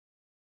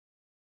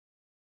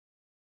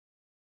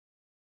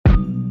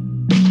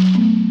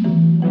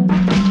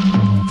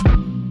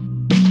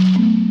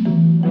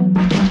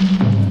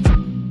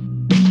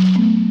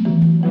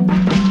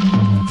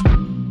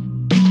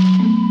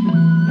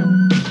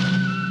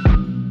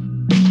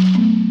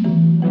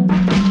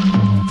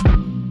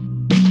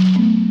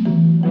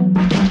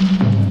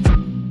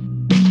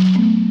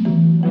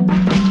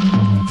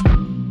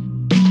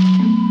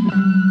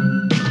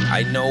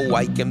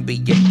I can be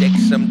a dick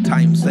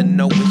sometimes. I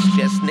know it's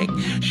just Nick.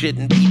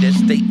 Shouldn't be the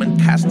statement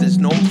cast as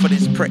known for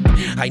this prick.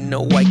 I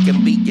know I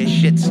can be a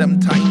shit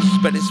sometimes,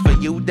 but it's for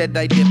you that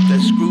I lift the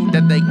screw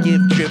that I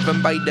give.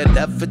 Driven by the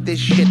love for this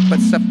shit, but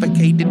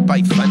suffocated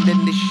by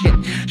funding this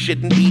shit.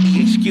 Shouldn't be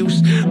the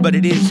excuse, but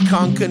it is.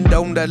 Can't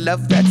condone the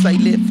love that I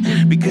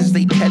live, because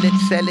they tell it,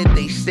 sell it,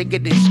 they sing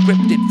it, it's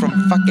scripted from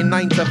fucking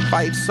 9 to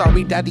 5.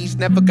 Sorry, daddy's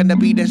never gonna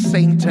be the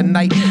same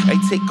tonight. I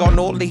take on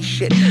all this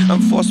shit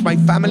and force my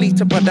family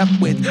to put up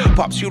with.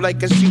 Pops you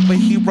like a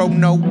superhero,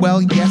 no,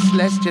 well, yes,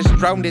 let's just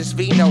drown this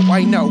vino.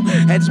 I know,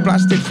 heads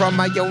blasted from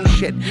my own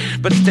shit,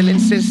 but still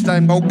insist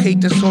I'm okay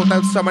to sort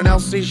out someone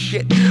else's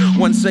shit.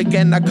 Once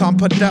again, I can't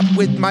put up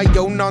with my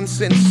own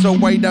nonsense, so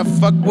why the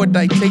fuck would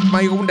I take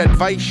my own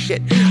advice?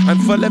 Shit, I'm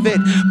full of it,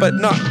 but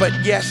not, but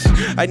yes.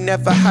 I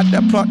never had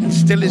a plot and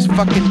still is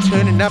fucking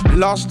turning up.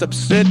 Lost,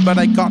 absurd, but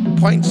I got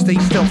points, they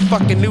still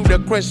fucking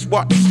ludicrous.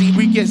 What,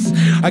 serious?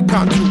 I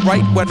can't do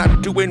right when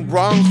I'm doing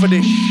wrong for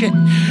this shit,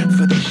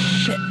 for this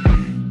shit.